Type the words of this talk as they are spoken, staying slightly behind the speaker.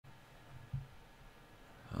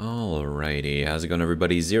Alrighty, how's it going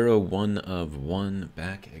everybody? 01 of 1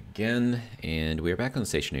 back again, and we are back on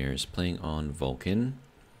Stationeers, playing on Vulcan.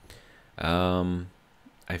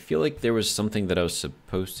 I feel like there was something that I was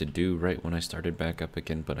supposed to do right when I started back up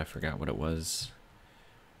again, but I forgot what it was.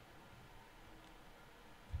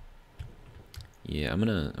 Yeah, I'm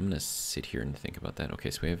gonna sit here and think about that. Okay,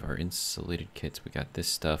 so we have our insulated kits, we got this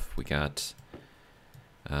stuff, we got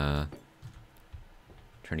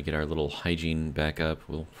trying to get our little hygiene back up.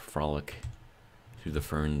 We'll frolic through the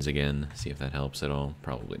ferns again, see if that helps at all.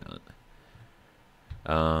 Probably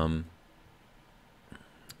not.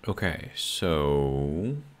 Okay,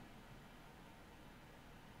 so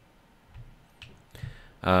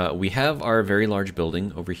we have our very large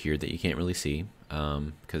building over here that you can't really see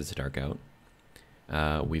because it's dark out.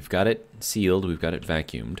 We've got it sealed, we've got it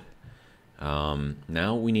vacuumed.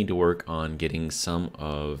 Now we need to work on getting some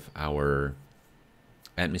of our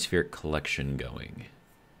atmospheric collection going.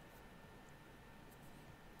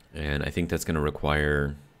 And I think that's going to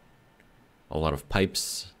require a lot of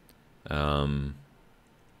pipes, probably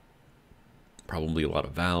a lot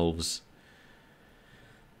of valves.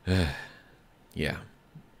 Yeah.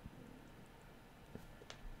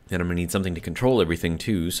 And I'm going to need something to control everything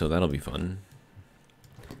too, so that'll be fun.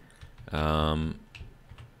 Man,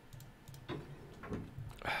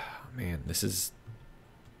 this is...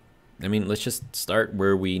 I mean, let's just start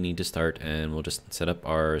where we need to start, and we'll just set up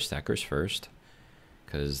our stackers first,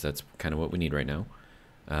 because that's kind of what we need right now.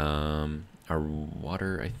 Our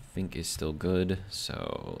water, I think, is still good,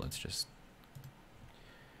 so let's just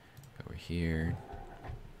go over here.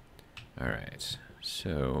 Alright,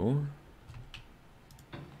 so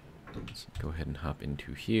let's go ahead and hop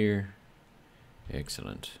into here.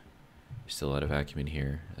 Excellent. Still out of vacuum in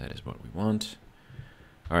here. That is what we want.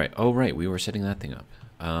 Alright, oh right, we were setting that thing up.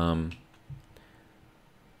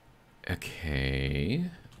 Okay,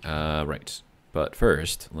 right, but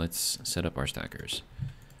first, let's set up our stackers.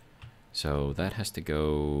 So that has to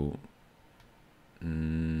go,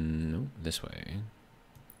 no, this way,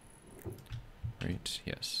 right,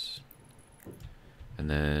 yes. And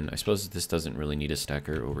then I suppose this doesn't really need a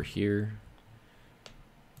stacker over here,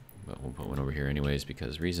 but we'll put one over here anyways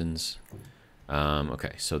because reasons.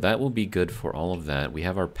 Okay, so that will be good for all of that. We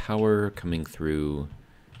have our power coming through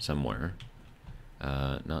somewhere.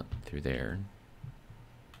 Not through there.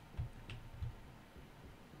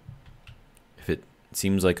 If it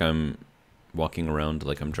seems like I'm walking around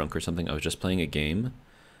like I'm drunk or something, I was just playing a game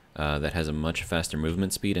that has a much faster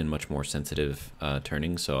movement speed and much more sensitive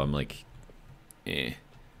turning, so I'm like, eh.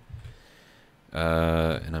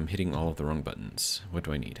 And I'm hitting all of the wrong buttons. What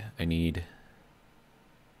do I need? I need...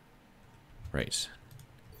 Right.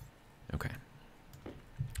 Okay.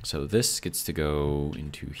 So this gets to go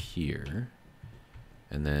into here.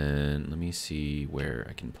 And then let me see where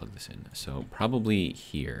I can plug this in. So probably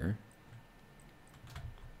here.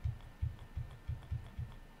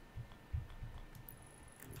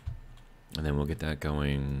 And then we'll get that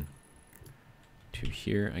going to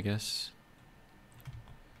here, I guess.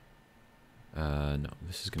 No,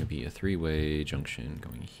 this is going to be a three-way junction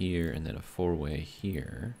going here and then a four-way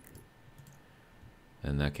here.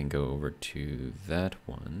 And that can go over to that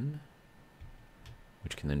one,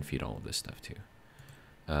 which can then feed all of this stuff too.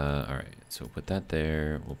 Alright, so we'll put that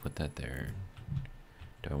there, we'll put that there.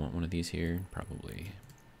 Do I want one of these here? Probably.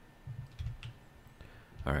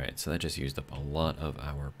 Alright, so that just used up a lot of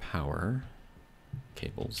our power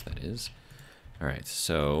cables, that is. Alright,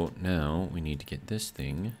 so now we need to get this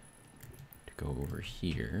thing to go over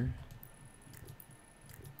here.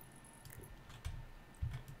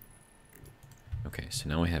 Okay, so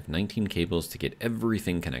now I have 19 cables to get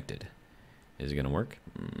everything connected. Is it going to work?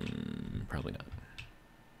 Probably not.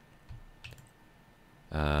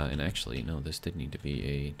 And actually, no, this did need to be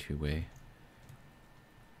a two-way.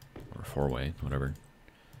 Or four-way, whatever.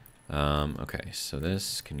 Okay, so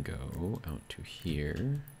this can go out to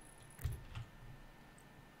here.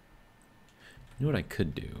 You know what I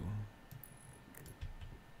could do?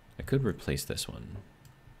 I could replace this one.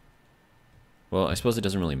 Well, I suppose it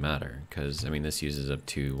doesn't really matter, because, I mean, this uses up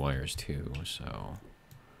 2 wires too, so...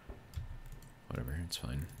 Whatever, it's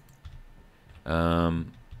fine.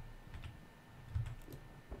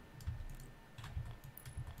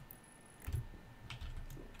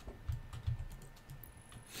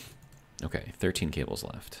 Okay, 13 cables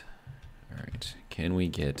left. Alright, can we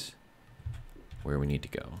get where we need to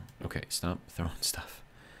go? Okay, stop throwing stuff.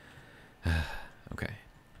 Okay.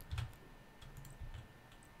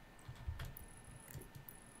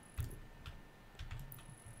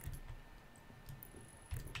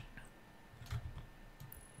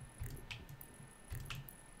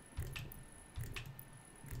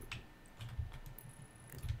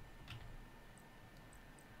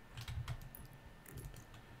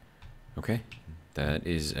 Okay, that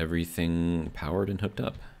is everything powered and hooked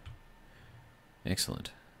up.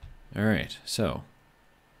 Excellent. All right, so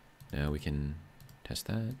now we can test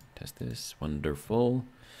that, test this. Wonderful.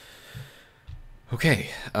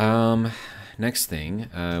 Okay, next thing,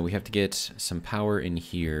 we have to get some power in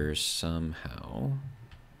here somehow.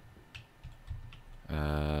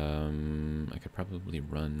 I could probably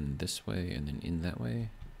run this way and then in that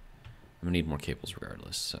way. I'm gonna need more cables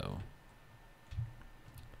regardless, so.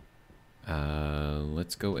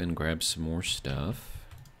 Let's go and grab some more stuff.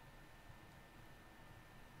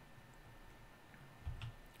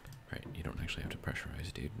 Right, you don't actually have to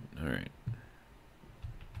pressurize, dude. All right.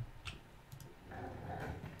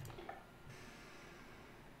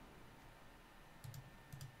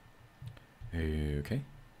 Okay.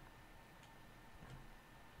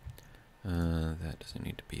 That doesn't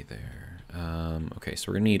need to be there. Okay, so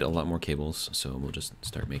we're gonna need a lot more cables, so we'll just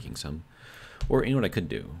start making some. Or, you know what I could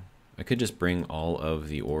do? I could just bring all of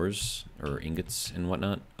the ores, or ingots and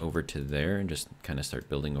whatnot, over to there and just kind of start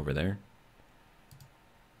building over there.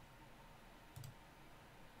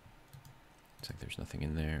 Looks like there's nothing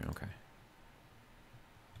in there. Okay.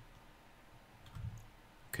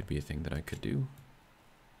 Could be a thing that I could do.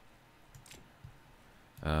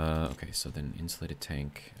 Okay, so then insulated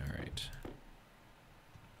tank. All right.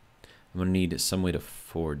 I'm gonna need some way to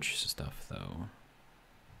forge stuff, though.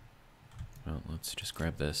 Well, let's just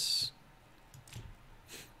grab this.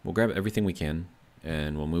 We'll grab everything we can,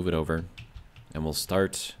 and we'll move it over, and we'll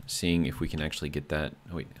start seeing if we can actually get that.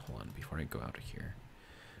 Oh, wait, hold on, before I go out of here.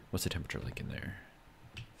 What's the temperature like in there?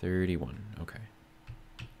 31, okay.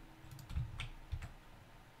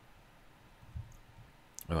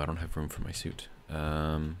 Oh, I don't have room for my suit.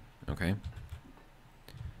 Okay.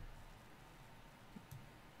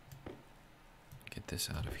 Get this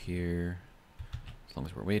out of here, as long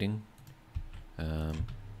as we're waiting. Get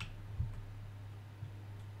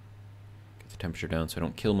the temperature down so I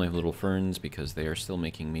don't kill my little ferns because they are still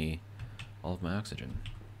making me all of my oxygen.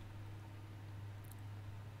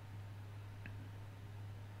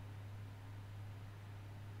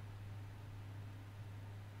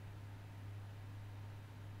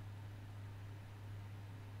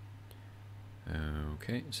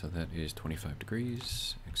 Okay, so that is 25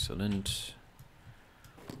 degrees. Excellent.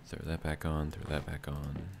 Throw that back on, throw that back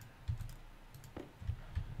on.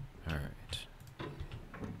 All right.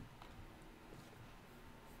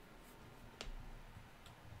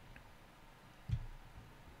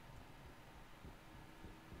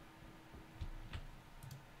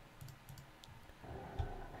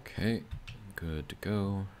 Okay, good to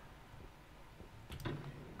go.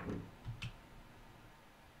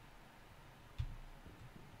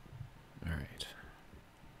 All right.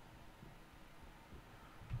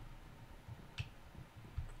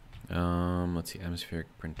 Let's see, atmospheric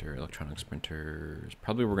printer, electronics printers.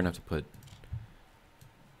 Probably we're gonna have to put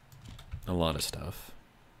a lot of stuff.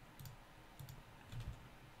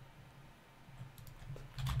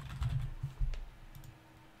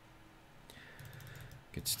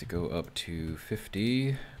 Gets to go up to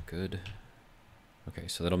 50, good. Okay,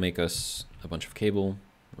 so that'll make us a bunch of cable,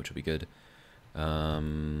 which will be good.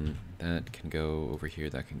 That can go over here,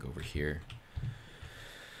 that can go over here.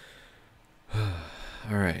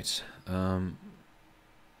 All right.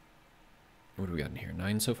 What do we got in here?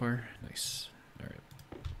 9 so far? Nice. All right.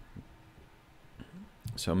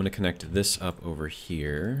 So I'm going to connect this up over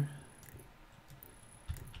here.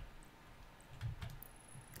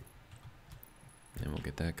 And we'll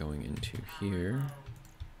get that going into here.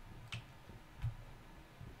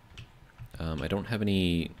 I don't have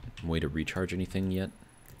any way to recharge anything yet.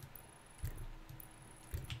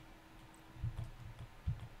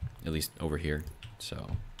 At least over here,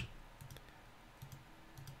 so.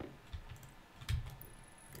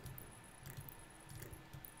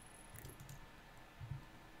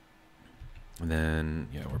 And then,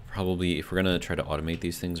 yeah, we're probably, if we're gonna try to automate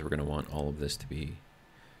these things, we're gonna want all of this to be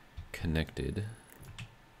connected.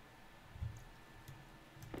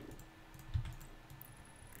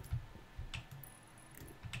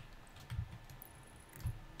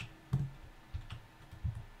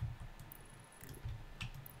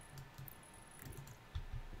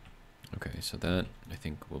 Okay, so that I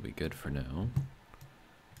think will be good for now.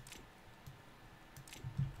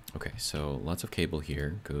 Okay, so lots of cable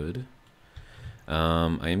here, good.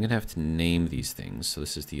 I am gonna have to name these things. So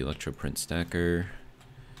this is the electroprint stacker.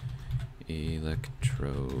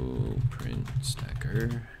 Electroprint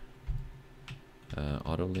stacker.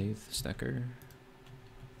 Auto lathe stacker.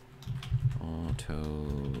 Auto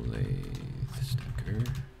lathe stacker.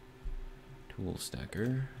 Tool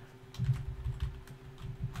stacker.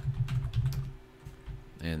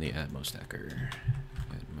 And the Atmo stacker.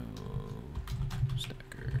 Atmo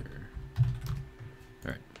stacker.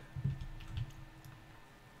 All right.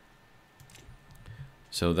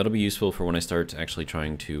 So that'll be useful for when I start actually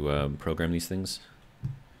trying to program these things.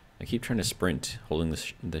 I keep trying to sprint holding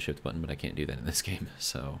the shift button, but I can't do that in this game,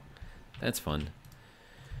 so that's fun.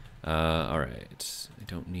 All right, I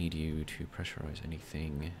don't need you to pressurize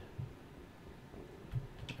anything.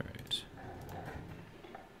 All right.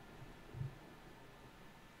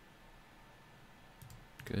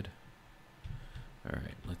 Good. All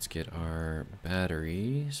right, let's get our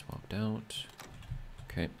battery swapped out.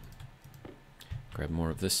 Okay. Grab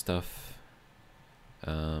more of this stuff.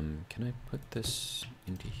 Can I put this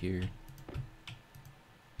into here?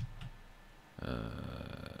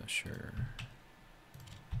 Sure.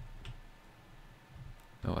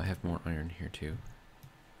 Oh, I have more iron here too.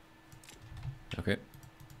 Okay.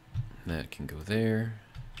 That can go there.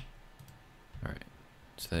 All right.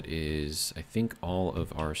 So that is, I think, all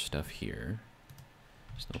of our stuff here.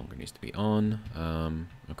 This no longer needs to be on.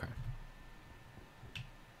 Okay.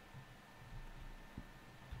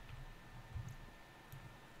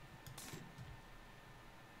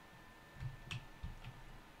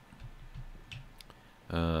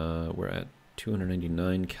 We're at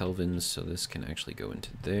 299 kelvins, so this can actually go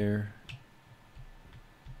into there.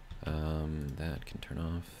 That can turn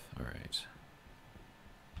off. All right.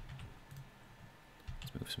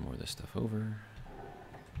 Let's move some more of this stuff over.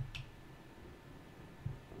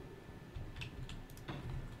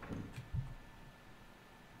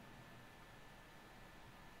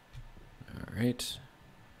 All right.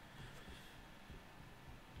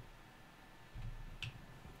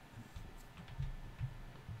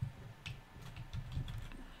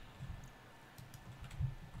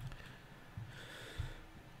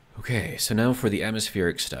 Okay, so now for the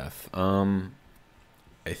atmospheric stuff.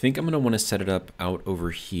 I think I'm going to want to set it up out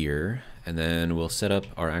over here, and then we'll set up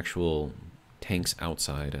our actual tanks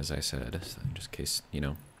outside, as I said, so just in case, you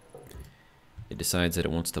know, it decides that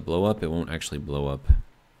it wants to blow up, it won't actually blow up.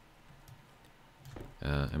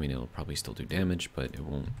 I mean, it'll probably still do damage, but it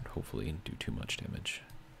won't, hopefully, do too much damage.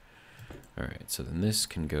 Alright, so then this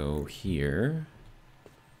can go here.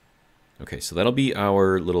 Okay, so that'll be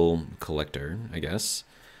our little collector, I guess.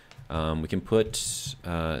 We can put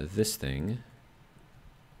this thing.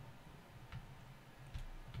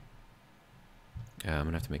 I'm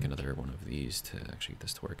gonna have to make another one of these to actually get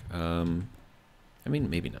this to work. I mean,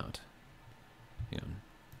 maybe not. Hang on.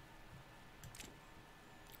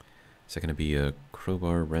 Is that gonna be a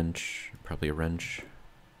crowbar, wrench? Probably a wrench.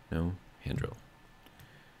 No? Hand drill.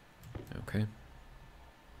 Okay.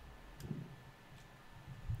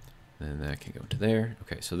 And that can go into there.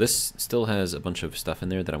 Okay, so this still has a bunch of stuff in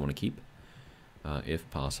there that I want to keep, if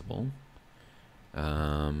possible.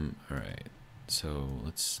 All right, so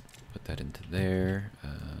let's put that into there.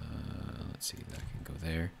 Let's see, that can go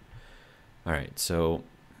there. All right, so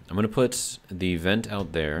I'm going to put the vent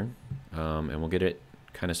out there, and we'll get it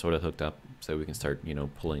kind of sort of hooked up so we can start, you know,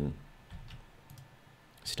 pulling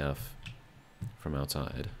stuff from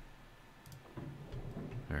outside.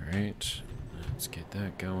 All right. Let's get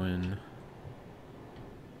that going.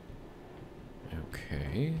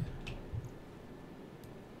 Okay.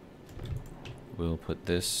 We'll put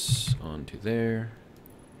this onto there.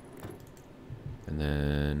 And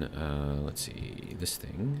then, let's see, this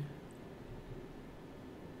thing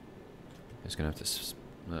is going to have to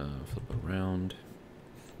flip around.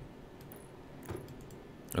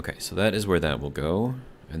 Okay, so that is where that will go.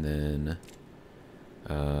 And then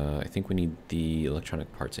I think we need the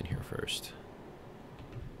electronic parts in here first,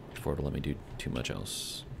 before it'll let me do too much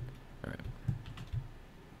else. All right.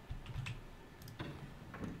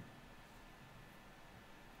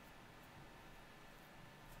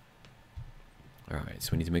 All right,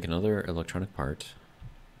 so we need to make another electronic part.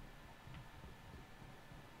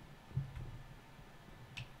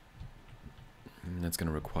 And that's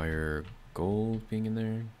gonna require gold being in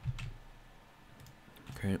there.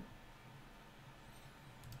 Okay.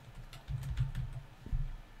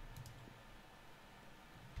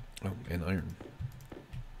 Oh, and iron.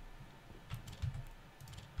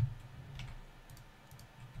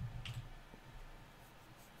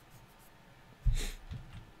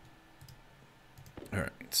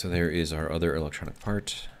 Alright, so there is our other electronic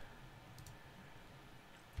part.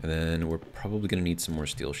 And then we're probably going to need some more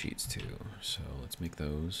steel sheets too. So let's make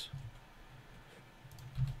those.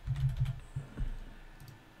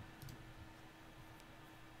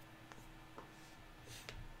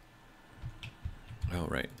 Oh,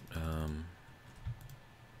 right.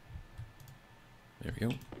 There we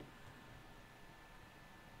go.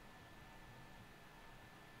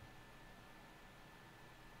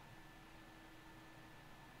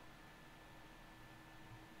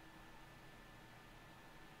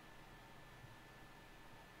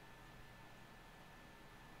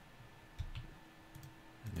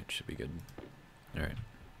 should be good. All right.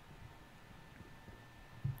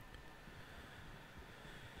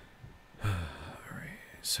 All right.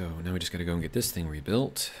 So now we just got to go and get this thing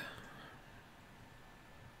rebuilt.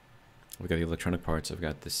 We got the electronic parts. I've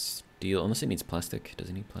got this steel. Unless it needs plastic. Does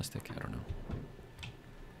it need plastic? I don't know.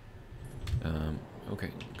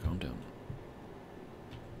 Okay, calm down.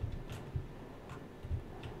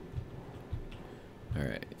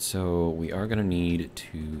 Alright, so we are going to need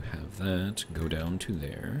to have that go down to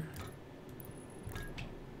there.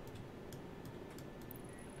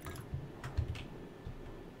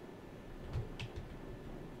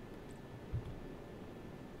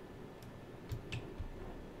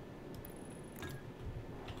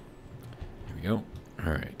 There we go.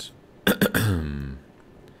 Alright.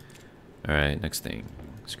 Alright, next thing.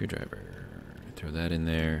 Screwdriver. Throw that in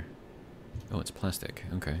there. Oh, it's plastic.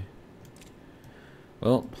 Okay.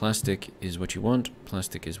 Well, plastic is what you want.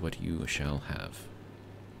 Plastic is what you shall have.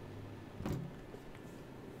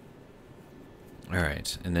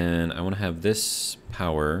 Alright, and then I want to have this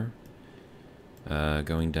power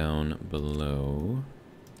going down below.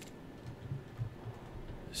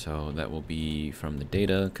 So that will be from the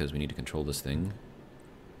data, because we need to control this thing.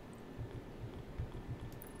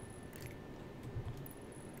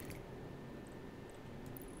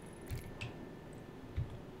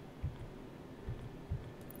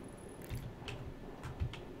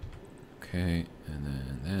 Okay, and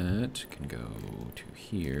then that can go to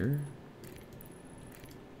here.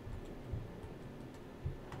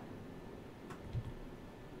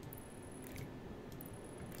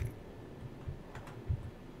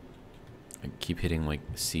 I keep hitting like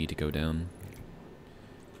C to go down.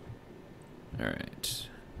 Alright.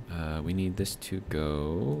 We need this to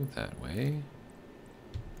go that way.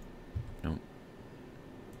 Nope.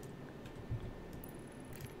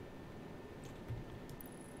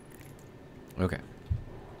 Okay.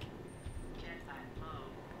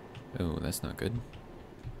 Oh, that's not good.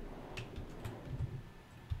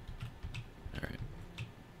 Alright.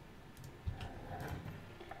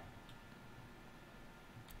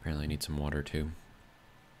 Apparently I need some water too.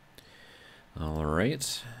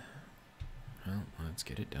 Alright. Well, let's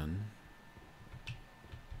get it done.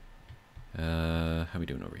 How we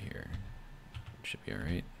doing over here? Should be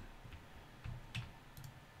alright.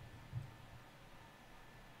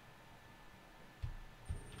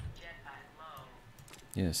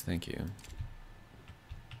 Yes, thank you.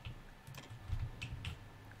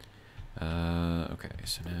 Okay,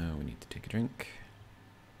 so now we need to take a drink.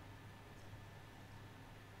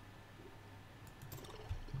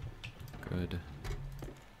 Good.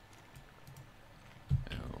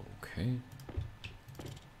 Okay.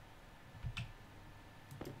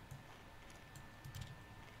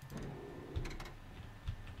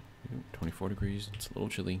 24 degrees, it's a little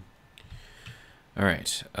chilly. All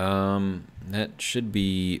right, that should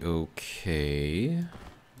be okay.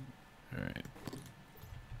 All right.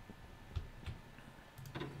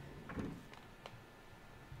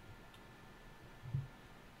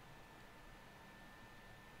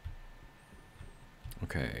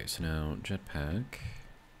 Okay, so now jetpack.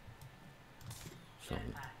 So,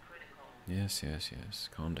 yes, yes, yes.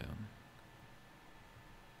 Calm down.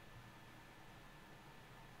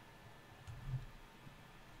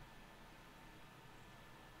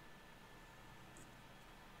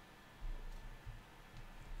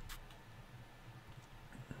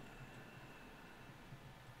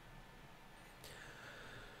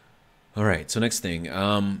 All right, so next thing,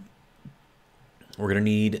 we're gonna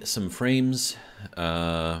need some frames.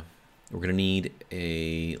 We're gonna need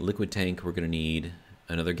a liquid tank. We're gonna need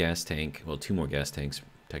another gas tank. Well, 2 more gas tanks,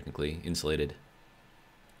 technically, insulated.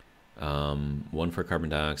 One for carbon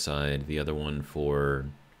dioxide, the other one for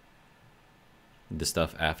the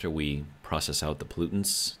stuff after we process out the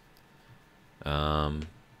pollutants. We're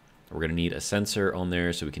gonna need a sensor on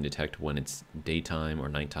there so we can detect when it's daytime or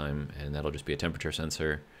nighttime, and that'll just be a temperature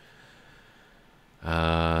sensor.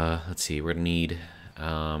 Let's see, we're gonna need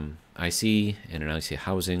IC and an IC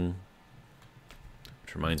housing,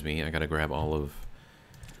 which reminds me, I gotta grab all of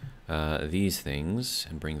these things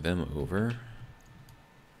and bring them over.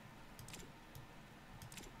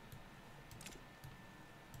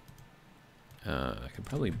 I could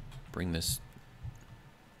probably bring that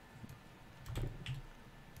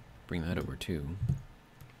over too.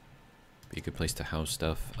 Be a good place to house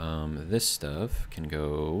stuff. This stuff can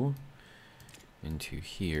go into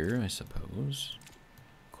here, I suppose.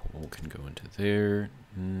 Coal can go into there.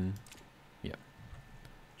 Yeah,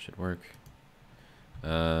 should work.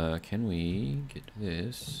 Can we get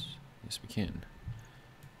this? Yes, we can.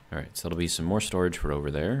 All right, so that'll be some more storage for over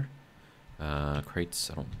there. Crates,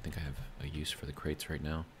 I don't think I have a use for the crates right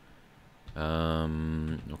now.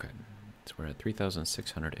 Okay. So we're at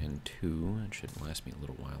 3,602. It should last me a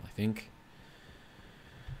little while, I think.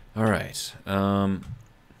 All right.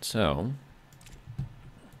 So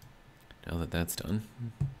now that that's done,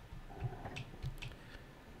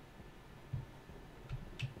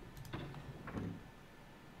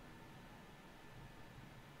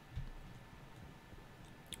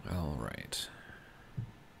 all right.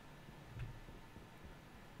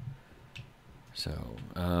 So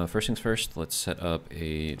first things first, let's set up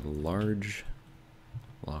a large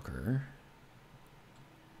locker.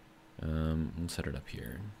 We'll set it up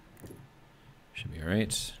here. Should be all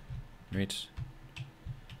right. Right.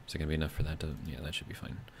 Is it gonna be enough for that to? Yeah, that should be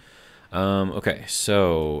fine. Okay,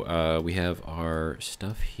 so we have our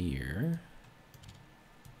stuff here,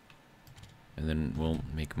 and then we'll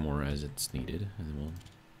make more as it's needed, and then we'll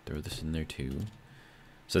throw this in there too.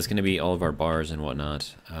 So it's gonna be all of our bars and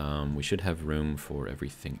whatnot. We should have room for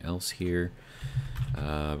everything else here.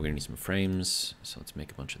 We're gonna need some frames, so let's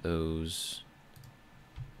make a bunch of those.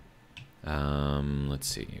 Let's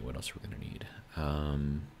see, what else we're gonna need.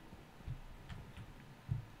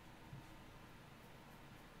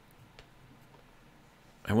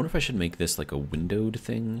 I wonder if I should make this like a windowed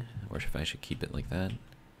thing, or if I should keep it like that.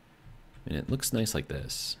 I mean, it looks nice like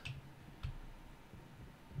this.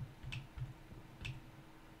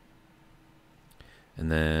 And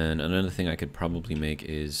then another thing I could probably make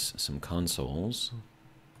is some consoles.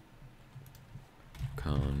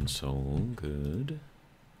 Console, good.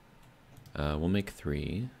 We'll make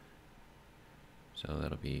 3. So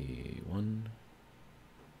that'll be 1,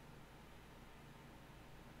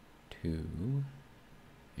 2,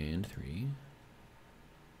 and 3.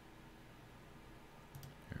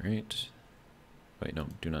 Alright. Wait, no,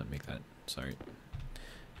 do not make that. Sorry.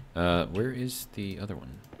 Where is the other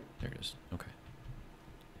one? There it is. Okay.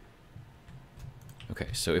 Okay,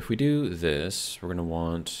 so if we do this, we're going to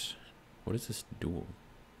want... What is this dual?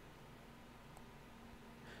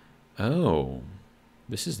 Oh,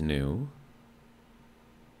 this is new.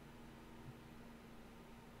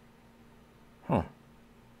 Huh.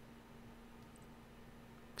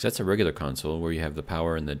 Because that's a regular console where you have the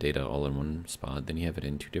power and the data all in one spot. Then you have it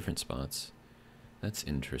in 2 different spots. That's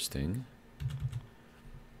interesting.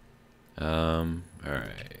 Alright,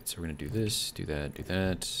 so we're going to do this, do that, do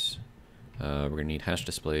that. We're going to need hash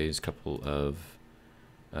displays, a couple of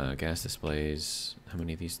gas displays. How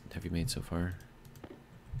many of these have you made so far?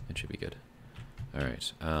 That should be good.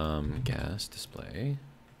 Alright, gas display.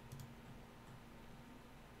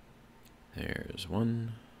 There's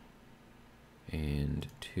 1 and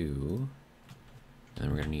 2. And then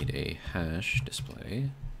we're going to need a hash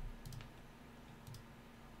display.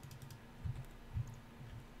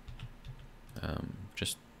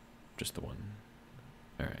 Just the 1.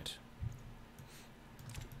 Alright.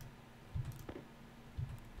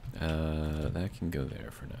 That can go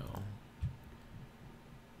there for now.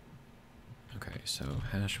 Okay, so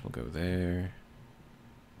hash will go there.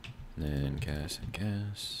 And then gas and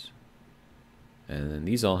gas. And then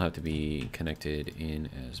these all have to be connected in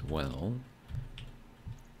as well.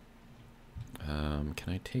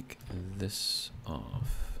 Can I take this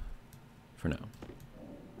off for now?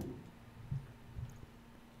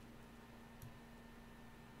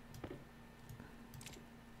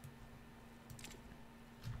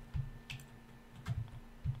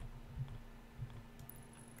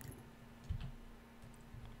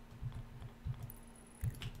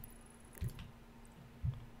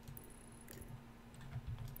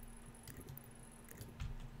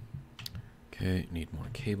 Okay, need more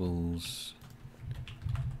cables.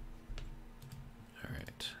 All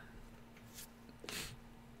right.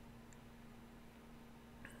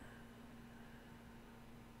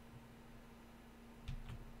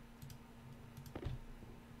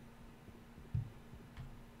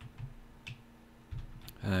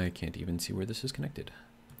 I can't even see where this is connected.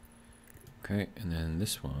 Okay, and then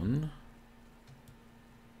this one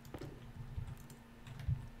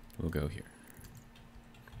will go here.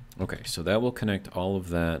 Okay, so that will connect all of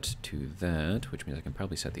that to that, which means I can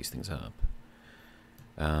probably set these things up.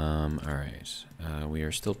 Alright, we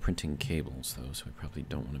are still printing cables though, so I probably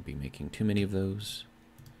don't want to be making too many of those.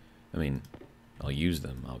 I mean, I'll use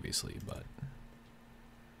them, obviously, but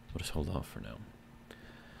we'll just hold off for now.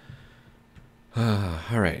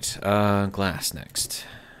 Alright, glass next.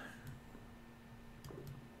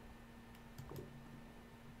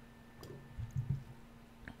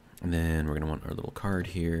 And then we're going to want our little card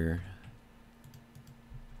here.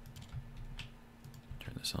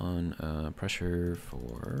 Turn this on. Pressure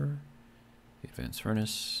for the advanced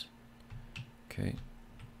furnace. Okay.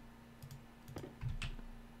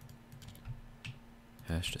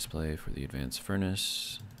 Hash display for the advanced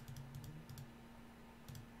furnace.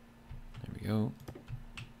 There we go.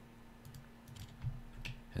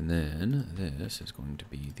 And then this is going to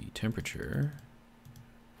be the temperature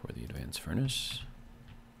for the advanced furnace.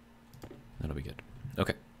 That'll be good.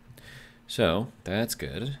 Okay. So that's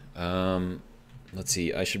good. Let's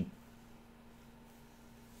see. I should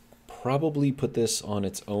probably put this on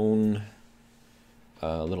its own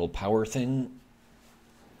little power thing.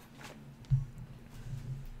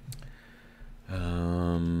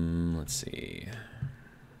 Let's see.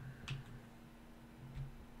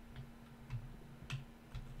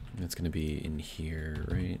 It's going to be in here,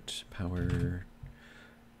 right? Power.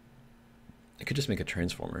 I could just make a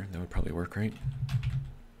transformer. That would probably work, right?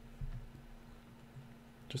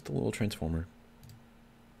 Just a little transformer.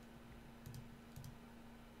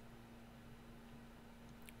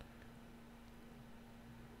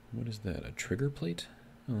 What is that? A trigger plate?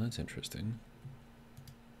 Oh, that's interesting.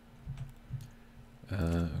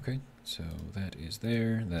 Okay, so that is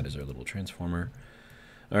there. That is our little transformer.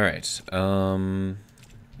 All right.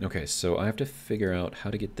 Okay, so I have to figure out how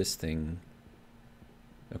to get this thing.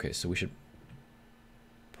 Okay, so we should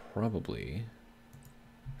probably,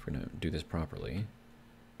 if we're going to do this properly,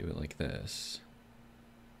 do it like this.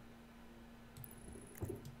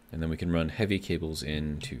 And then we can run heavy cables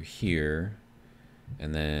into here.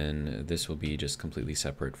 And then this will be just completely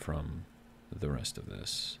separate from the rest of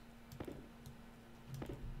this.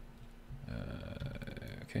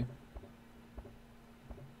 Okay.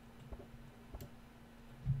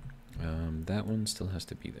 That one still has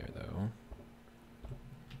to be there, though.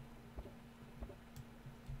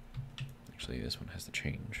 Actually, this one has to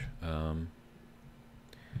change.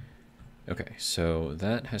 Okay, so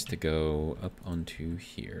that has to go up onto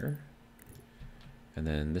here. And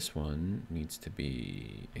then this one needs to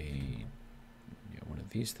be a, one of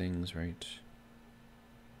these things, right?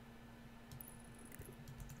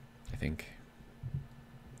 I think.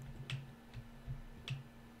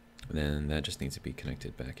 And then that just needs to be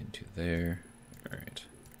connected back into there. All right.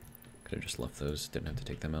 Could have just left those, didn't have to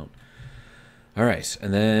take them out. All right,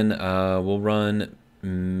 and then we'll run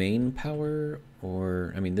main power,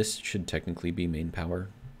 or, I mean, this should technically be main power.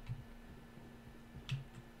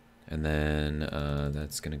 And then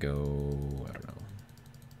that's going to go, I don't know.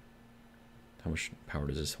 How much power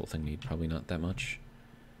does this whole thing need? Probably not that much.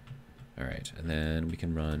 All right, and then we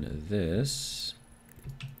can run this.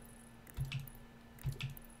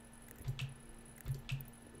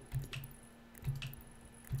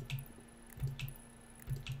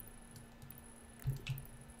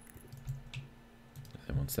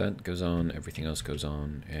 And once that goes on, everything else goes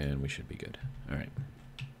on, and we should be good. All right.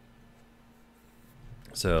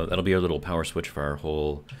 So that'll be our little power switch for our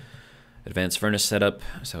whole advanced furnace setup.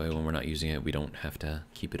 So when we're not using it, we don't have to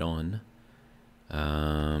keep it on.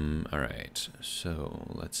 All right, so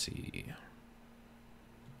let's see.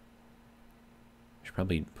 Should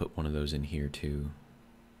probably put one of those in here too.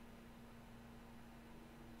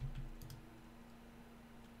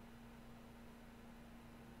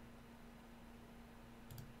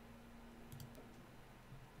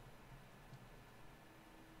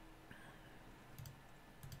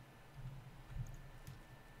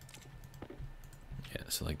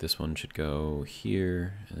 So like this one should go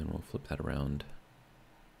here, and then we'll flip that around.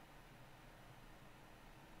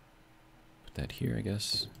 Put that here, I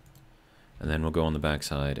guess. And then we'll go on the back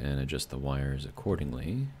side and adjust the wires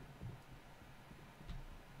accordingly.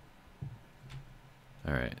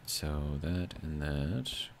 All right, so that and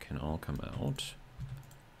that can all come out.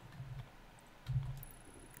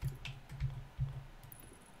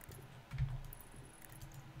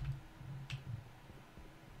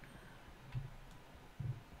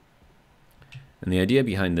 And the idea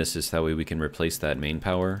behind this is that way we can replace that main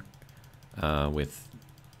power with,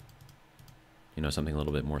 something a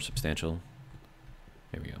little bit more substantial.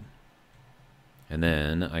 There we go. And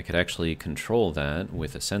then I could actually control that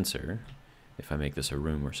with a sensor if I make this a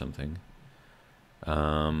room or something,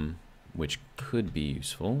 which could be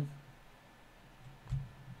useful.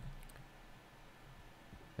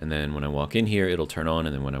 And then when I walk in here, it'll turn on,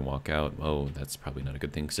 and then when I walk out, oh, that's probably not a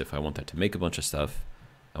good thing, because if I want that to make a bunch of stuff,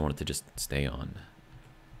 I want it to just stay on.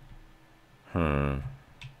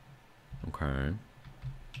 Okay.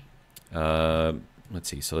 Let's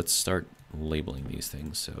see. So let's start labeling these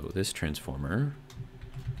things. So this transformer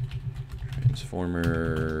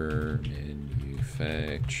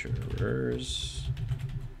manufacturers.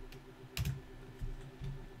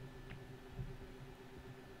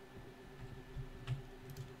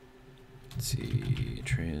 Let's see.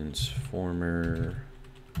 Transformer.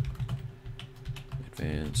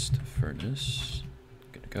 Advanced furnace.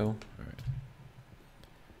 Good to go. All right.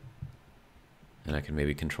 And I can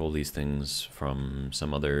maybe control these things from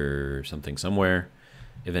some other something somewhere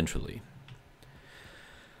eventually.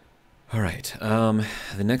 All right,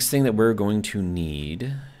 the next thing that we're going to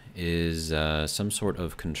need is some sort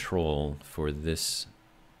of control for this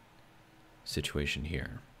situation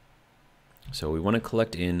here. So we want to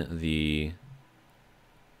collect in the...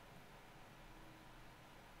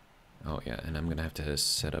 Oh yeah, and I'm going to have to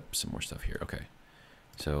set up some more stuff here. Okay,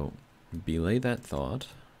 so belay that thought.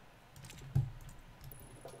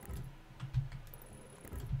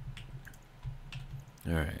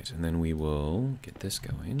 All right, and then we will get this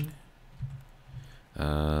going.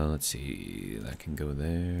 Let's see, that can go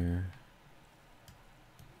there.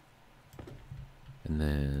 And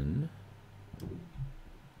then...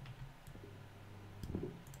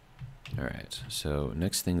 All right, so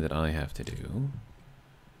next thing that I have to do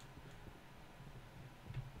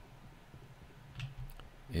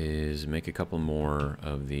is make a couple more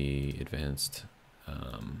of the advanced,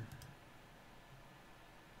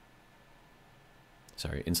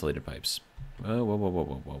 sorry, insulated pipes. Whoa, whoa, whoa, whoa,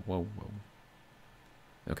 whoa, whoa, whoa, whoa.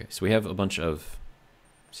 Okay, so we have a bunch of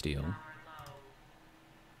steel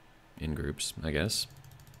in groups, I guess.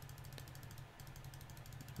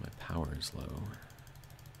 My power is low.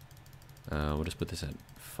 We'll just put this at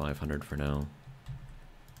 500 for now.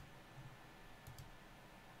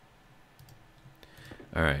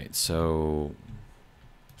 Alright, so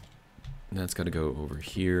that's got to go over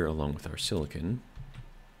here along with our silicon.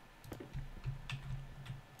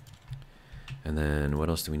 And then what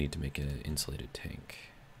else do we need to make an insulated tank?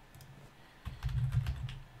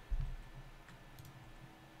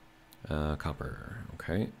 Copper,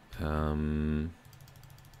 okay.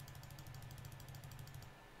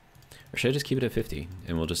 Or should I just keep it at 50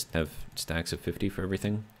 and we'll just have stacks of 50 for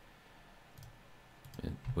everything?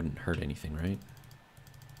 It wouldn't hurt anything, right?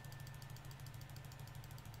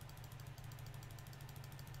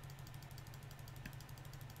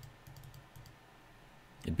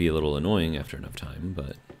 It'd be a little annoying after enough time,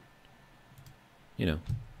 but, you know,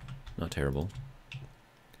 not terrible.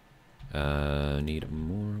 Need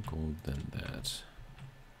more gold than that.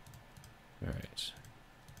 Alright.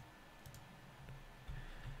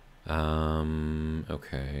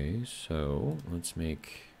 Okay, so let's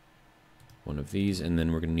make one of these, and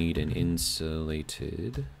then we're going to need an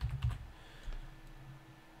insulated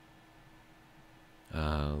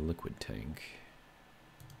liquid tank.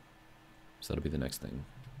 So that'll be the next thing.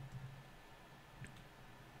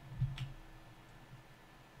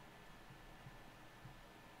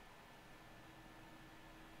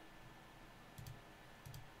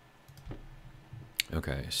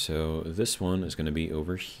 Okay, so this one is going to be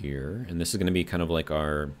over here, and this is going to be kind of like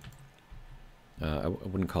our, I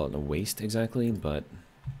wouldn't call it a waste exactly, but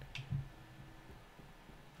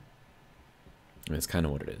I mean, it's kind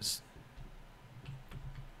of what it is.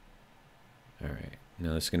 All right,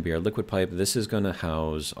 now this is going to be our liquid pipe. This is going to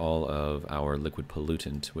house all of our liquid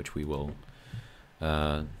pollutant, which we will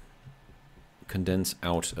condense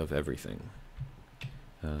out of everything.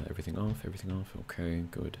 Everything off, okay,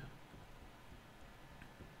 good.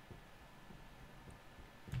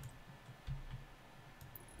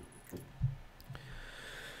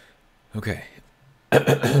 Okay,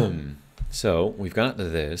 so we've got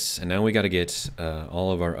this, and now we got to get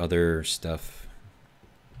all of our other stuff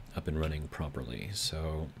up and running properly.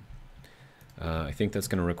 So I think that's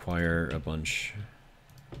going to require a bunch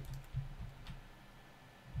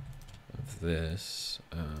of this.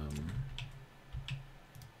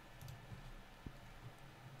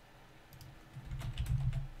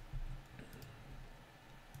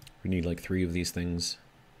 We need like 3 of these things.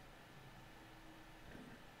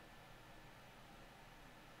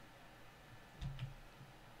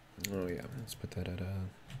 Oh yeah, let's put that at a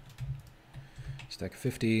stack of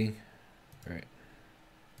 50. All right.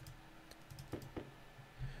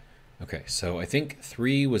 Okay, so I think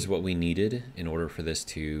 3 was what we needed in order for this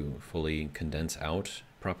to fully condense out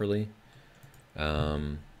properly.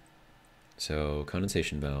 So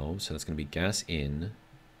condensation valve, so that's going to be gas in,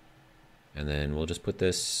 and then we'll just put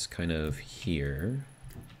this kind of here,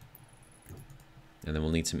 and then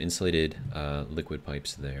we'll need some insulated liquid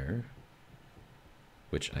pipes there,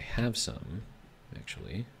 which I have some,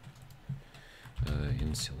 actually.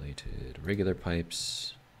 Insulated regular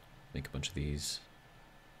pipes, make a bunch of these.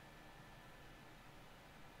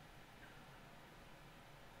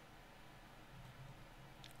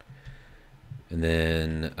 And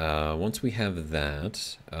then once we have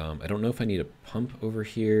that, I don't know if I need a pump over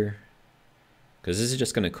here, because this is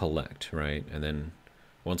just going to collect, right? And then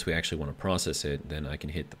once we actually want to process it, then I can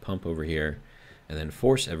hit the pump over here and then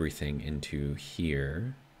force everything into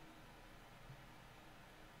here.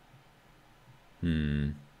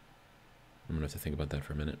 I'm gonna have to think about that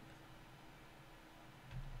for a minute.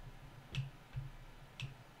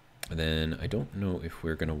 And then I don't know if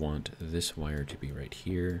we're gonna want this wire to be right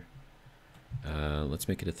here. Let's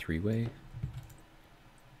make it a three-way.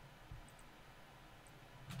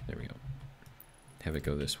 There we go. Have it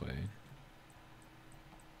go this way.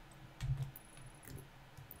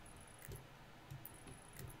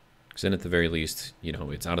 Because then at the very least, you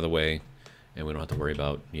know, it's out of the way and we don't have to worry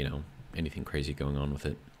about, you know, anything crazy going on with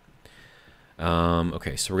it.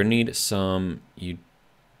 Okay, so we're gonna need some,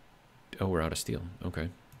 oh, we're out of steel. Okay,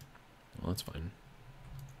 well, that's fine.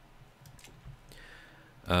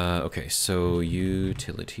 Okay, so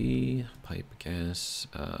utility, pipe, gas,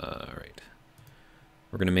 all right.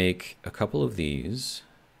 We're gonna make a couple of these,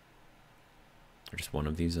 or just one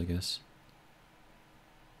of these, I guess.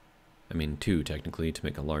 I mean, two technically, to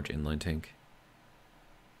make a large inline tank.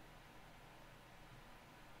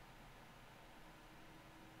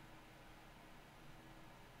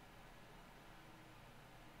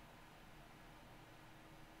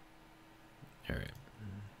 All right.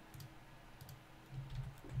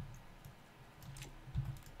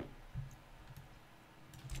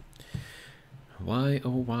 Why, oh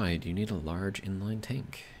why do you need a large inline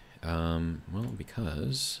tank? Well,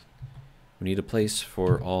 because we need a place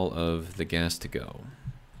for all of the gas to go.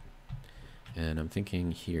 And I'm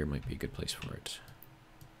thinking here might be a good place for it.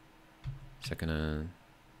 Is that gonna...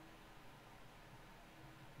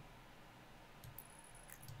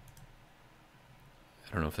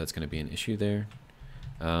 I don't know if that's gonna be an issue there.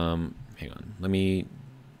 Hang on, let me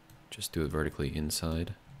just do it vertically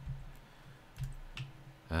inside.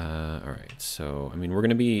 Alright, so, I mean, we're going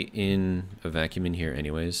to be in a vacuum in here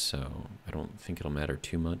anyways, so I don't think it'll matter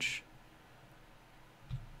too much.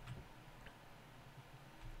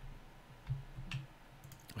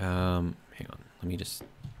 Hang on, let me just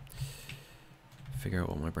figure out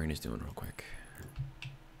what my brain is doing real quick.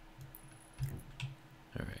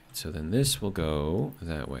 Alright, so then this will go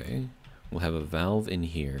that way. We'll have a valve in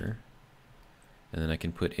here, and then I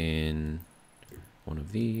can put in one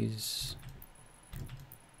of these.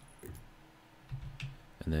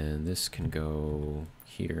 And then this can go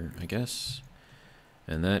here, I guess.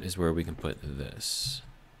 And that is where we can put this.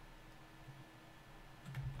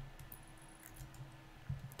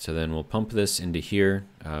 So then we'll pump this into here.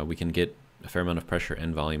 We can get a fair amount of pressure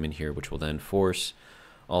and volume in here, which will then force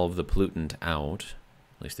all of the pollutant out.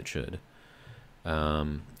 At least it should.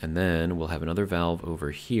 And then we'll have another valve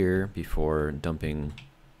over here before dumping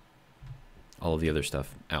all of the other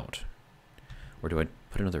stuff out. Or do I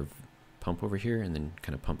put another pump over here and then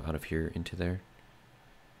kind of pump out of here into there?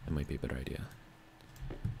 That might be a better idea.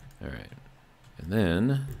 All right, and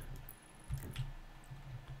then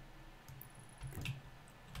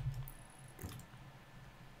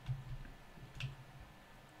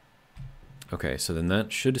okay, so then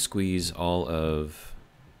that should squeeze all of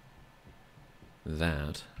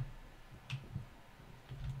that.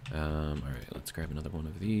 All right, let's grab another one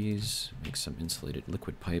of these, make some insulated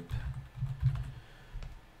liquid pipe.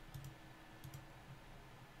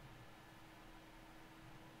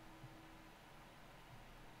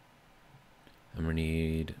 I'm gonna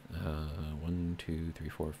need 1, 2, 3,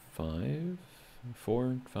 4, 5,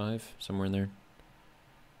 4, 5, somewhere in there.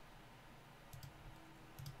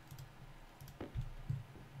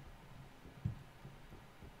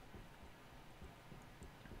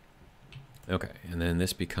 Okay, and then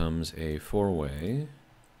this becomes a 4-way.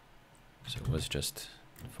 So it was just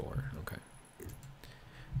 4, okay.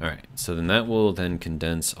 All right, so then that will then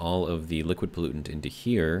condense all of the liquid pollutant into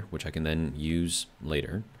here, which I can then use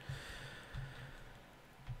later.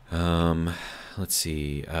 Let's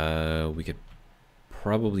see, we could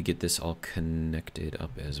probably get this all connected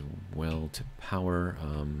up as well to power.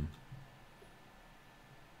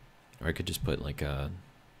 Or I could just put like a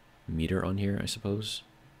meter on here, I suppose.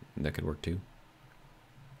 That could work too.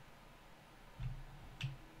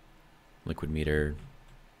 Liquid meter,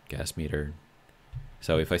 gas meter.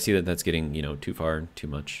 So if I see that that's getting, you know, too far, too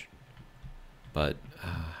much, but,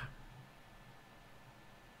 I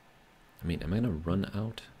mean, am I gonna run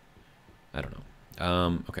out? I don't know.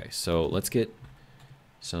 Okay, so let's get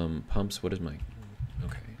some pumps. What is my,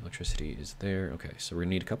 okay, electricity is there. Okay, so we're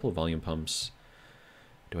gonna need a couple of volume pumps.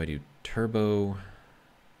 Do I do turbo?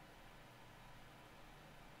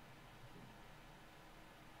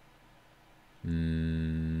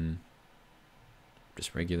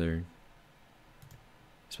 Just regular.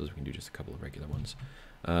 I suppose we can do just a couple of regular ones.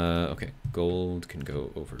 Okay, gold can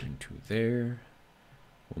go over into there.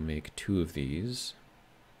 We'll make 2 of these.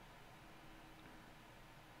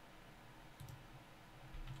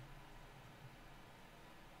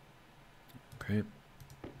 Okay.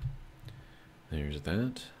 There's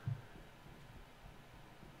that.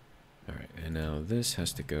 Alright, and now this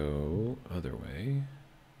has to go other way.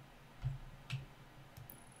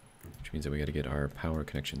 Which means that we gotta get our power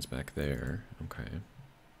connections back there. Okay.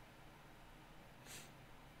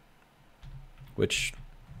 Which,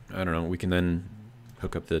 I don't know, we can then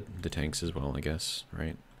hook up the tanks as well, I guess,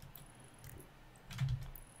 right?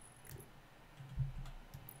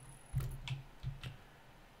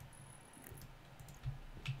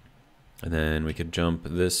 And then we could jump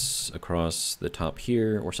this across the top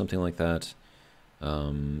here or something like that.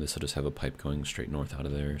 This will just have a pipe going straight north out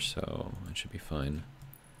of there, so that should be fine.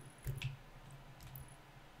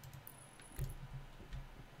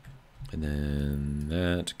 And then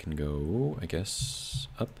that can go, I guess,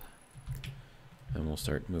 up. And we'll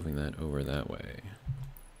start moving that over that way.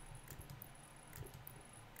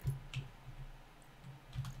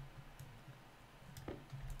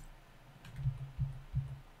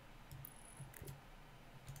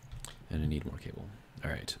 And I need more cable.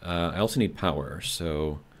 All right. I also need power,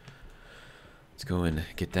 so let's go and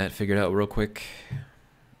get that figured out real quick.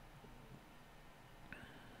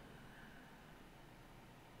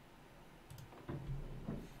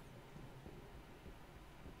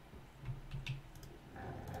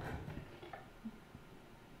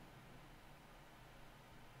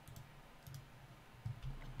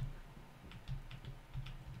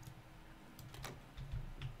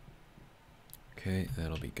 Okay,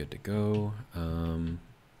 that'll be good to go.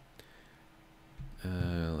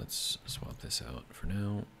 Let's swap this out for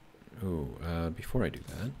now. Oh, before I do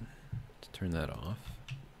that, let's turn that off.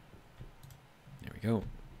 There we go.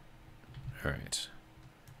 All right.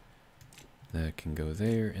 That can go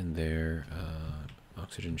there and there.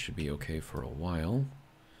 Oxygen should be okay for a while,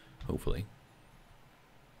 hopefully.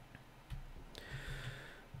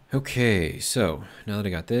 Okay, so now that I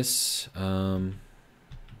got this,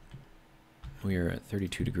 we are at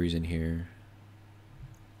 32 degrees in here.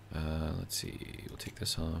 Let's see, we'll take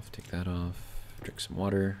this off, take that off, drink some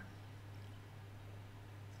water.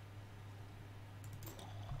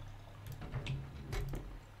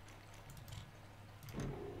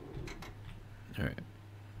 All right.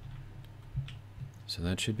 So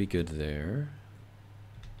that should be good there.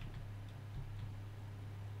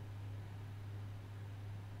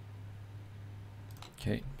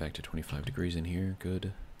 Okay, back to 25 degrees in here,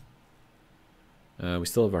 good. We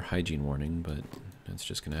still have our hygiene warning, but it's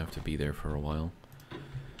just going to have to be there for a while.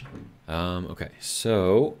 Okay,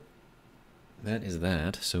 so that is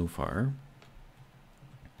that so far.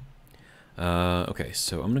 Okay,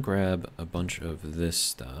 so I'm going to grab a bunch of this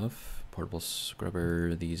stuff. Portable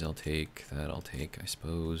scrubber, these I'll take, that I'll take, I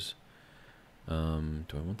suppose. Do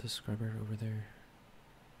I want this scrubber over there?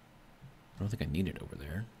 I don't think I need it over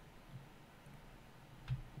there.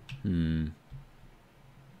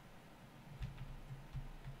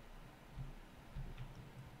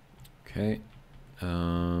 Okay,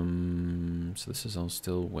 so this is all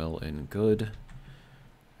still well and good.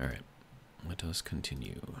 All right, let us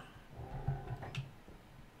continue.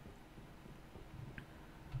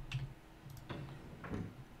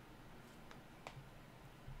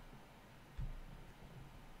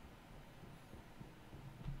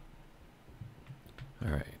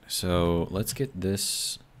 All right, so let's get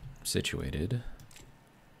this situated.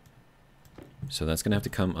 So that's gonna have to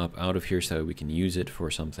come up out of here so we can use it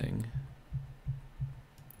for something.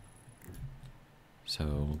 So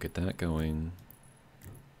we'll get that going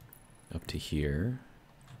up to here.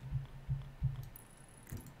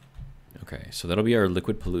 Okay, so that'll be our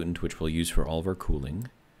liquid pollutant, which we'll use for all of our cooling.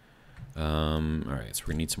 All right, so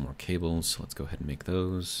we're gonna need some more cables. So let's go ahead and make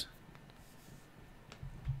those.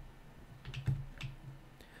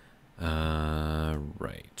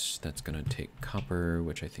 Right, that's gonna take copper,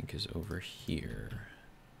 which I think is over here.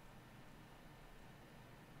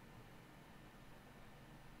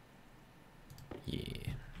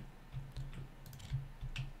 Yeah.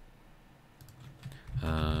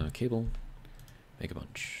 Cable, make a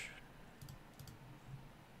bunch.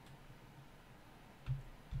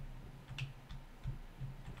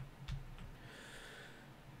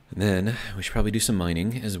 And then we should probably do some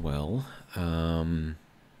mining as well. Because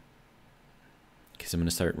I'm going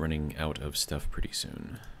to start running out of stuff pretty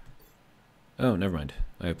soon. Oh, never mind.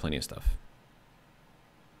 I have plenty of stuff.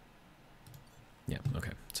 Yeah,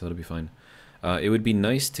 okay. So that'll be fine. It would be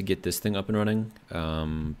nice to get this thing up and running, but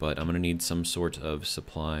I'm going to need some sort of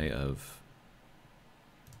supply of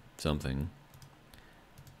something.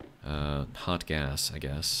 Hot gas, I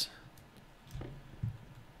guess.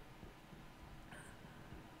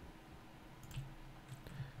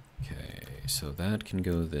 Okay, so that can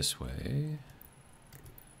go this way.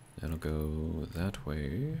 That'll go that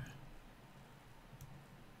way.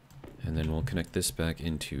 And then we'll connect this back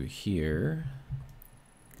into here.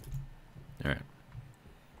 Alright.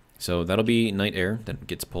 So that'll be night air that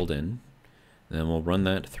gets pulled in. And then we'll run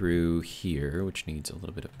that through here, which needs a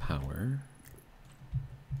little bit of power.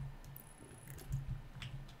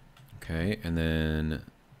 Okay, and then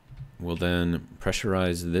we'll then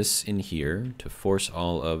pressurize this in here to force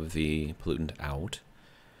all of the pollutant out.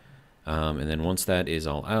 And then once that is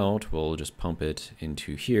all out, we'll just pump it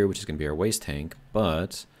into here, which is going to be our waste tank.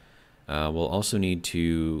 But we'll also need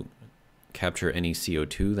to capture any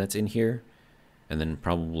CO2 that's in here, and then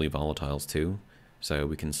probably volatiles too, so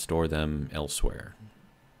we can store them elsewhere.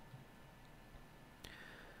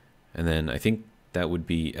 And then I think that would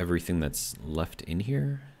be everything that's left in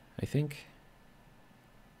here, I think.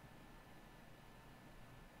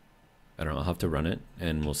 I don't know, I'll have to run it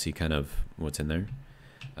and we'll see kind of what's in there.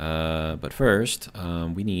 But first,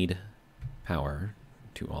 we need power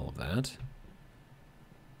to all of that.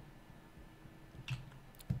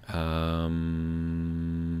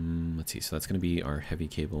 Let's see, so that's going to be our heavy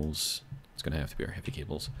cables. It's going to have to be our heavy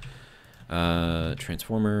cables.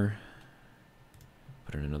 Transformer.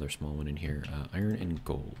 Put in another small one in here. Iron and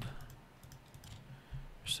gold.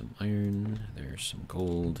 There's some iron. There's some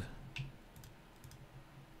gold.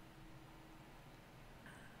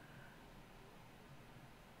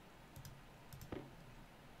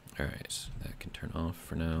 Alright, that can turn off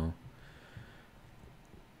for now.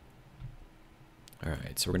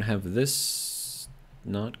 Alright, so we're going to have this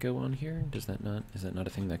not go on here. Does that not, is that not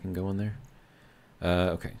a thing that can go on there?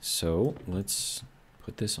 Okay, so let's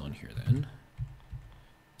put this on here then.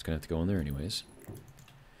 It's going to have to go on there anyways.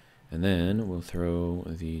 And then we'll throw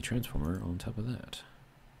the transformer on top of that.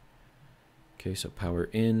 Okay, so power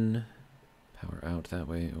in, power out that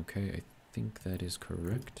way. Okay, I think that is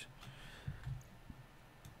correct.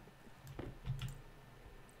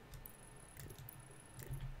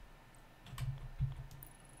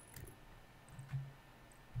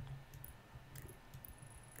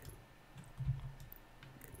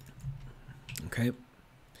 Okay,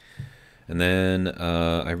 and then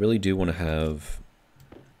I really do want to have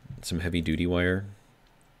some heavy duty wire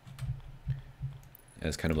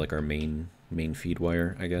as kind of like our main feed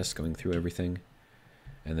wire, I guess, going through everything.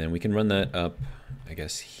 And then we can run that up, I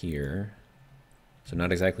guess, here. So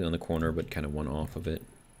not exactly on the corner, but kind of one off of it.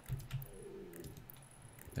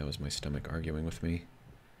 That was my stomach arguing with me.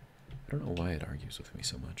 I don't know why it argues with me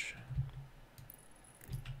so much.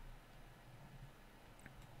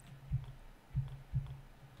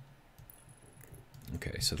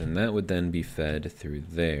 Okay, so then that would then be fed through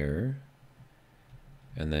there.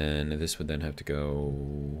 And then this would then have to go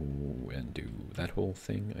and do that whole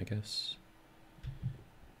thing, I guess.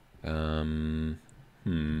 Nope,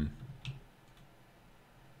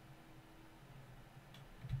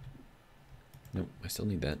 I still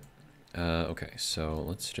need that. Okay, so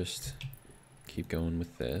let's just keep going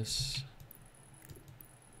with this.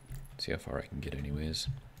 See how far I can get anyways.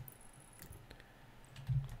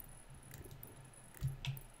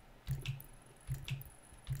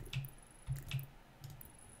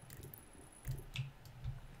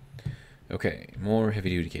 Okay, more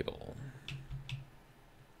heavy-duty cable.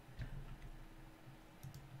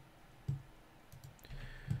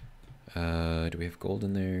 Do we have gold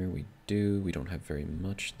in there? We do. We don't have very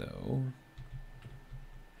much, though.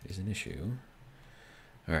 It is an issue.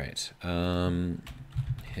 All right.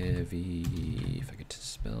 Heavy, if I get to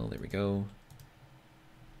spell, there we go.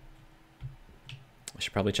 I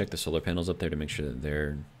should probably check the solar panels up there to make sure that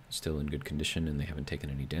they're still in good condition and they haven't taken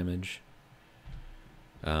any damage.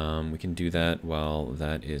 We can do that while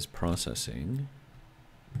that is processing.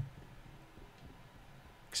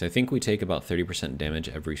 Because I think we take about 30% damage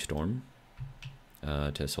every storm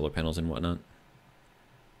to solar panels and whatnot.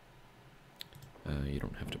 You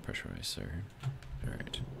don't have to pressurize, sir.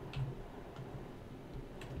 Alright.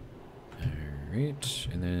 Alright,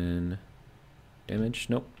 and then damage?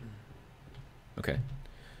 Nope. Okay.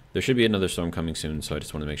 There should be another storm coming soon, so I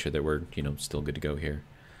just want to make sure that we're, you know, still good to go here.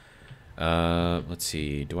 Let's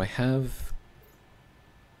see. Do I have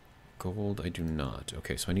gold? I do not.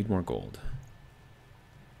 Okay, so I need more gold.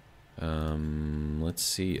 Let's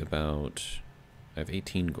see about... I have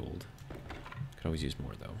 18 gold. Could always use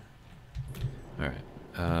more, though. Alright.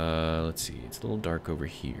 Let's see. It's a little dark over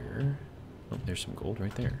here. Oh, there's some gold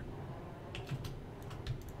right there.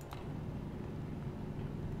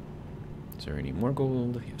 Is there any more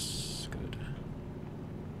gold? Yes. Good.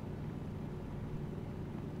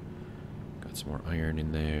 Got some more iron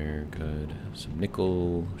in there. Good. Some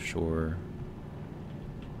nickel. Sure.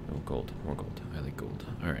 Oh, gold. More gold. I like gold.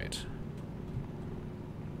 Alright.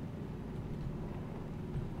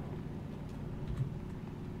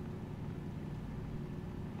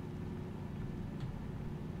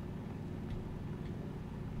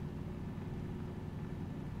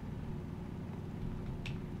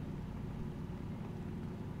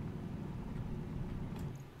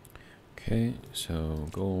 Okay, so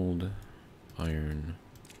gold, iron.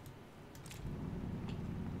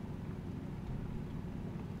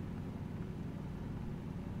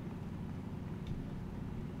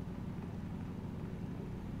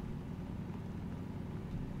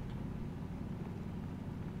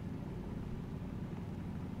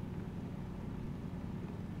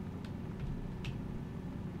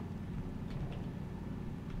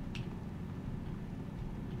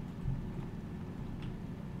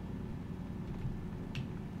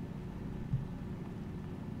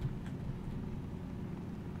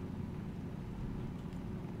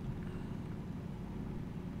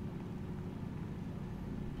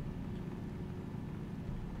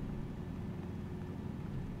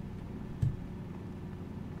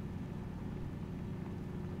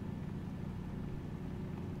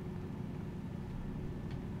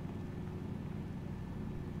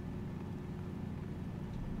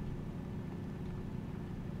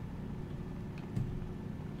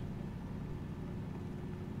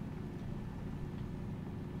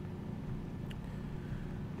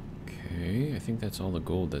 Okay, I think that's all the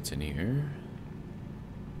gold that's in here.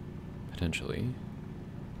 Potentially.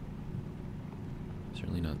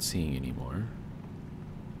 Certainly not seeing any more.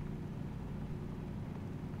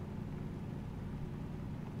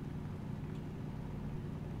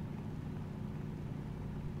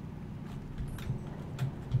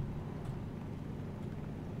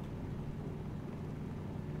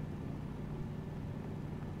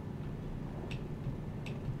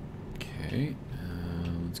 Okay,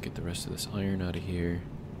 let's get the rest of this iron out of here.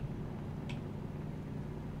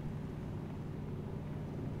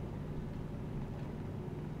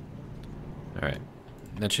 Alright,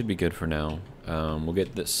 that should be good for now. We'll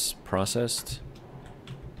get this processed,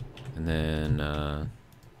 and then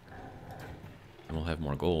we'll have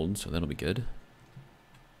more gold, so that'll be good.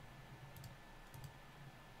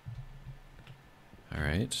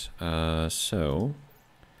 Alright, so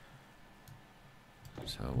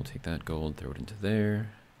we'll take that gold, throw it into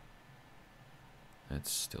there.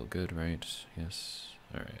 That's still good, right? Yes.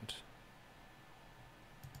 Alright.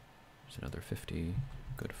 There's another 50.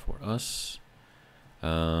 Good for us.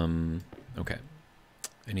 Okay.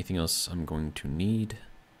 Anything else I'm going to need?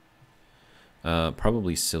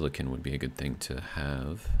 Probably silicon would be a good thing to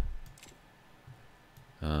have.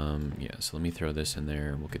 Yeah, so let me throw this in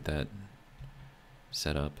there. We'll get that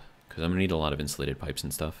set up, because I'm going to need a lot of insulated pipes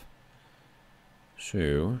and stuff.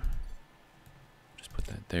 So, just put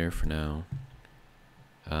that there for now.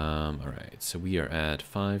 Alright, so we are at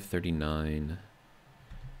 539.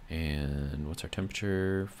 And what's our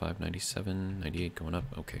temperature? 597, 98 going up.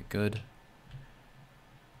 Okay, good.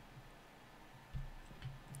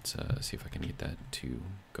 Let's see if I can get that to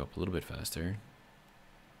go up a little bit faster.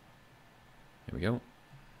 There we go.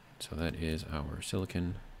 So that is our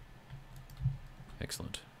silicon.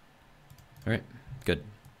 Excellent. All right, good.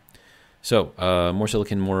 So more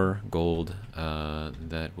silicon, more gold.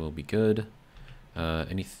 That will be good.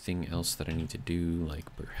 Anything else that I need to do,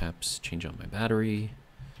 like perhaps change out my battery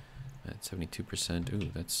at 72%.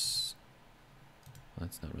 Ooh, that's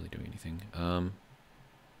not really doing anything.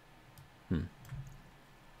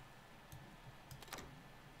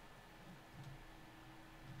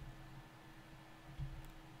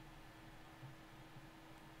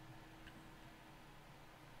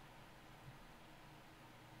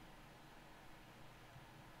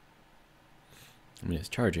 I mean, it's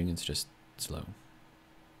charging, it's just slow.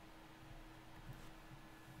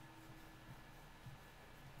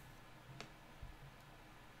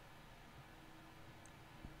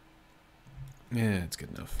 Yeah, it's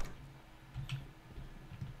good enough.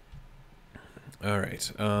 All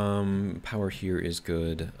right, power here is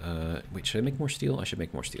good. Wait, should I make more steel? I should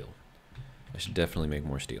make more steel. I should definitely make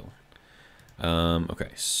more steel.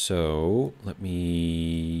 Okay, so let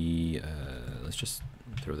me, let's just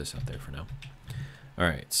throw this out there for now. All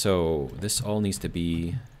right, so this all needs to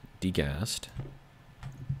be degassed.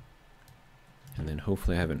 And then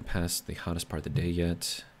hopefully I haven't passed the hottest part of the day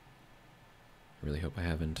yet. I really hope I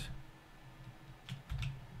haven't.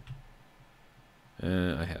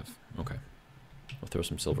 I have. Okay. I'll throw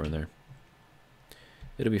some silver in there.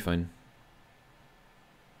 It'll be fine.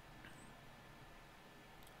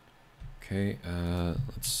 Okay,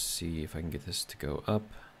 let's see if I can get this to go up.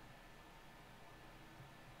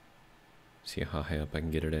 See how high up I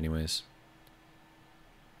can get it anyways.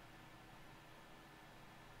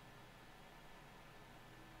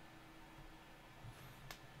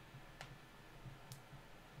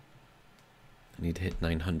 I need to hit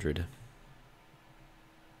 900.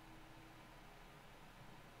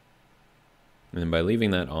 And then by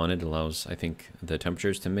leaving that on, it allows, I think, the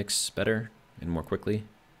temperatures to mix better and more quickly.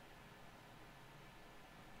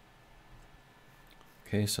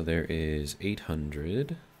 Okay, so there is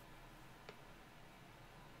 800.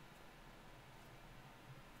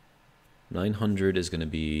 900 is going to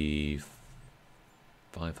be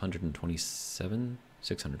 527,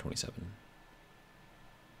 627.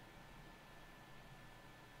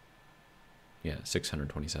 Yeah,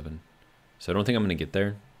 627. So I don't think I'm going to get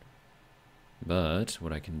there. But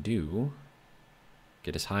what I can do,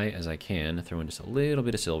 get as high as I can, throw in just a little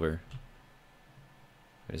bit of silver.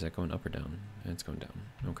 Is that going up or down? It's going down.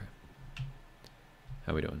 Okay.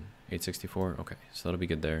 How are we doing? 864? Okay, so that'll be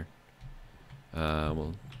good there.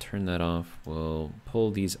 We'll turn that off. We'll pull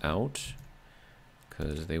these out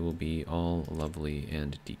because they will be all lovely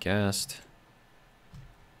and degassed.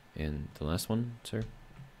 And the last one, sir?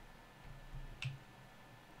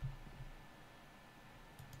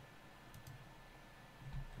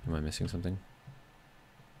 Am I missing something?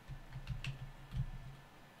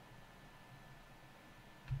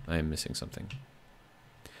 I am missing something.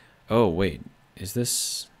 Oh, wait. Is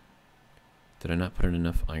this... Did I not put in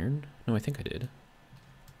enough iron? No, I think I did.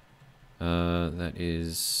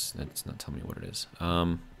 That's not telling me what it is.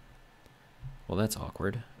 Well, that's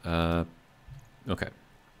awkward. Okay.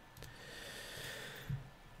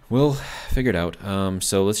 We'll figure it out.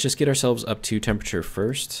 So let's just get ourselves up to temperature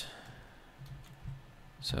first.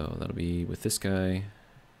 So that'll be with this guy.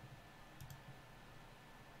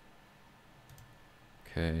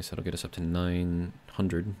 Okay, so that'll get us up to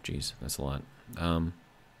 900. Jeez, that's a lot. All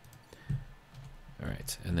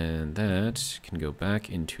right, and then that can go back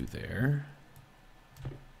into there.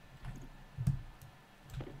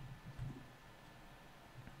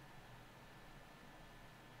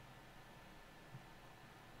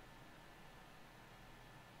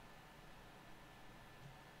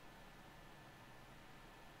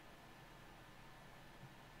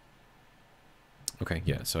 Okay,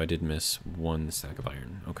 yeah, so I did miss one stack of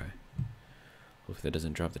iron. Okay. Hopefully that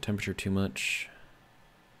doesn't drop the temperature too much.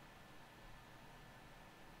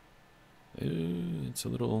 It's a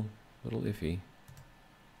little iffy.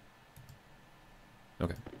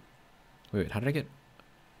 Okay. Wait, how did I get...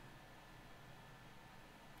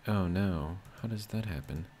 Oh no, how does that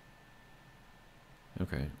happen?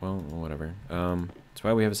 Okay, well, whatever. That's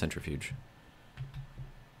why we have a centrifuge.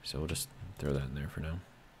 So we'll just throw that in there for now.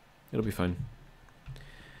 It'll be fine.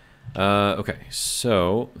 Okay,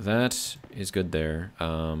 so that is good there.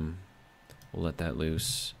 We'll let that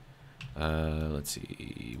loose. Let's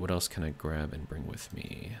see, what else can I grab and bring with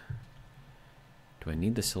me? Do I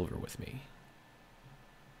need the silver with me?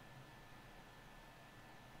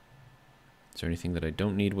 Is there anything that I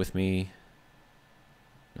don't need with me?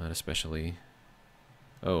 Not especially.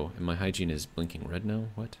 Oh, and my hygiene is blinking red now?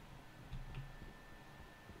 What?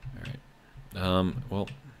 Alright. Well,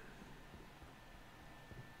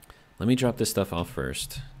 let me drop this stuff off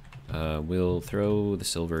first. We'll throw the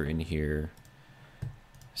silver in here.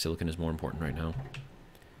 Silicon is more important right now.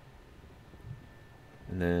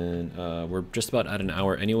 And then we're just about at an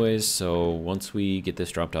hour anyways, so once we get this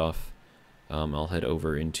dropped off, I'll head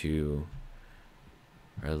over into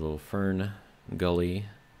our little fern gully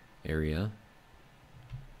area.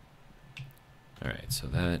 Alright, so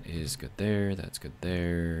that is good there, that's good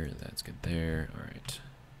there, that's good there. Alright.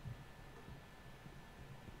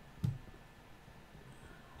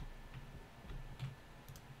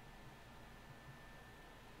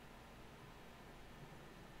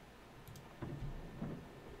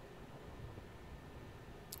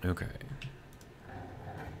 Okay.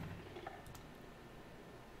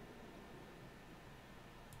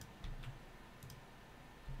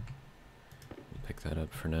 We'll pick that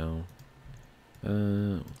up for now.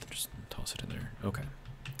 We'll just toss it in there. Okay.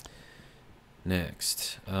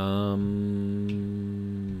 Next. That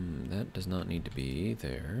does not need to be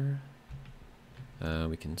there.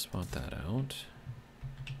 We can swap that out.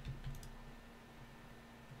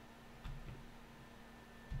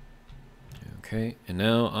 Okay, and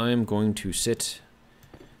now I'm going to sit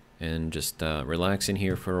and just relax in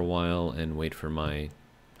here for a while and wait for my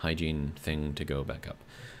hygiene thing to go back up.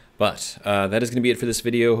 But that is going to be it for this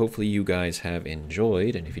video. Hopefully you guys have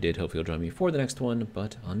enjoyed, and if you did, hopefully you'll join me for the next one.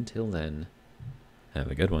 But until then, have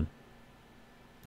a good one.